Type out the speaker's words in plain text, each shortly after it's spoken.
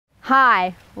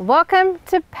Hi, welcome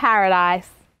to paradise.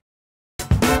 The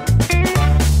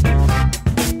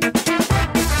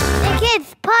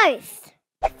Kids Post.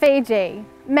 Fiji.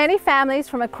 Many families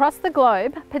from across the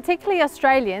globe, particularly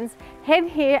Australians, head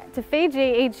here to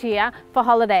Fiji each year for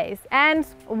holidays. And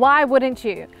why wouldn't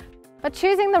you? But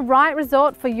choosing the right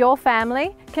resort for your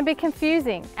family can be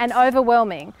confusing and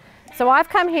overwhelming. So I've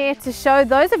come here to show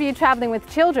those of you traveling with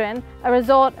children a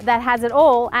resort that has it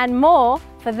all and more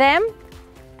for them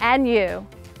and you.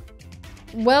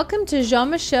 Welcome to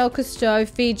Michel Cousteau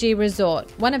Fiji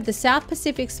Resort, one of the South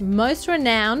Pacific's most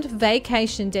renowned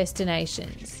vacation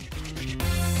destinations.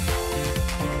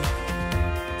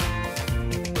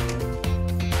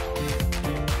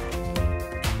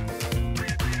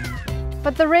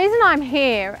 But the reason I'm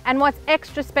here and what's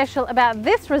extra special about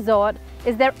this resort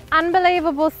is their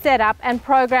unbelievable setup and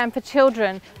program for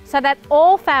children so that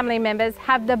all family members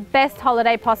have the best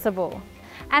holiday possible.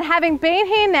 And having been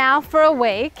here now for a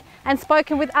week and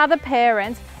spoken with other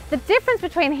parents, the difference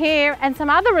between here and some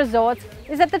other resorts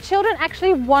is that the children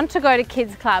actually want to go to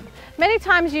Kids Club. Many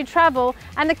times you travel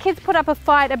and the kids put up a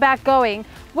fight about going.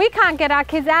 We can't get our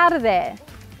kids out of there.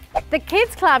 The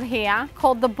Kids Club here,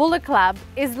 called the Bullet Club,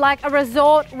 is like a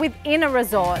resort within a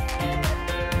resort.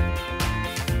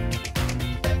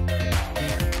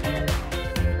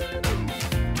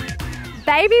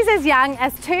 Babies as young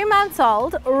as 2 months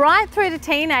old, right through to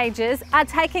teenagers, are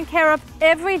taken care of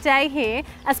every day here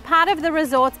as part of the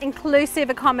resort's inclusive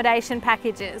accommodation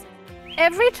packages.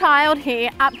 Every child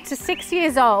here up to 6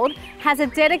 years old has a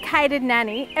dedicated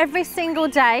nanny every single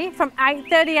day from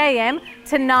 8:30 a.m.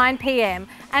 to 9 p.m.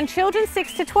 and children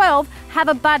 6 to 12 have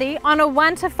a buddy on a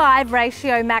 1:5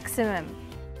 ratio maximum.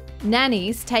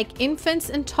 Nannies take infants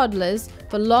and toddlers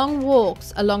for long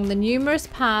walks along the numerous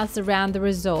paths around the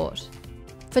resort.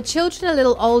 For children a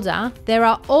little older, there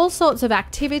are all sorts of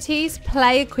activities,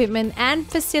 play equipment and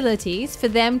facilities for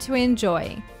them to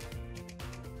enjoy.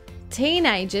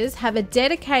 Teenagers have a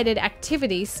dedicated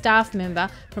activities staff member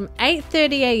from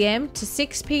 8:30 a.m. to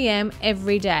 6 p.m.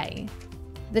 every day.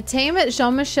 The team at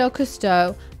Michel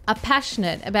Cousteau are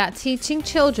passionate about teaching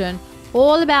children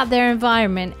all about their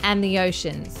environment and the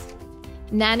oceans.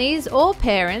 Nannies or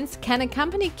parents can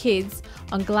accompany kids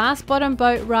on glass-bottom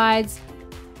boat rides,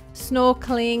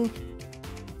 snorkeling,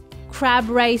 crab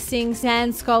racing,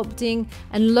 sand sculpting,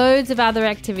 and loads of other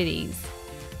activities.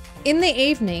 In the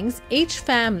evenings, each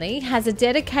family has a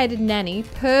dedicated nanny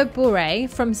per bourrée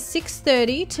from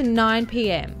 6:30 to 9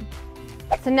 p.m.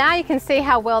 So now you can see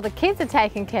how well the kids are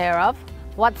taken care of.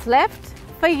 What's left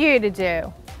for you to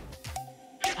do?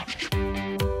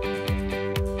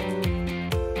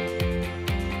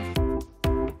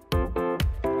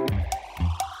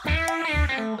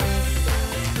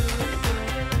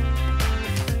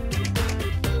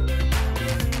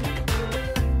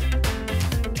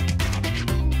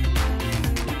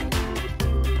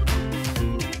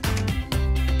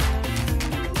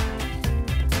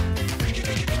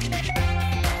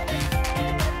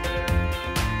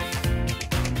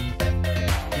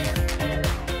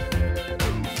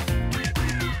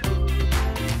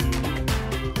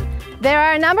 There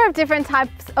are a number of different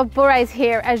types of bourrées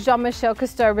here at Michel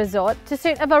Cousteau Resort to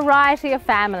suit a variety of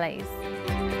families.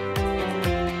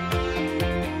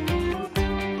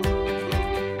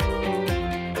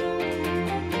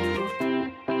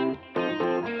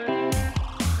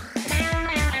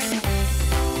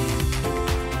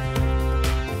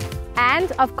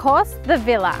 And of course, the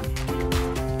villa.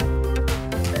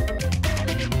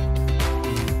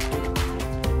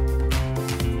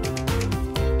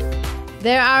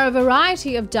 There are a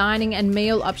variety of dining and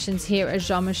meal options here at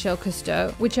Michel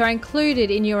Cousteau, which are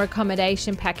included in your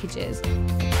accommodation packages.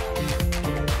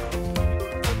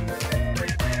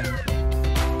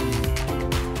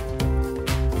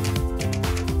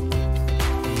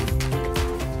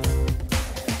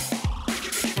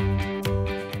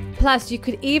 Plus, you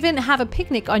could even have a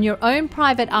picnic on your own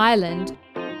private island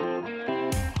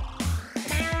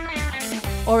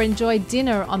or enjoy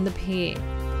dinner on the pier.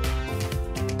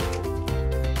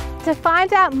 To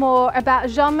find out more about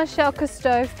Michel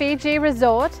Cousteau Fiji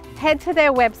Resort, head to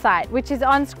their website, which is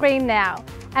on screen now.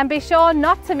 And be sure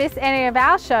not to miss any of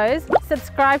our shows.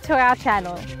 Subscribe to our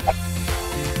channel.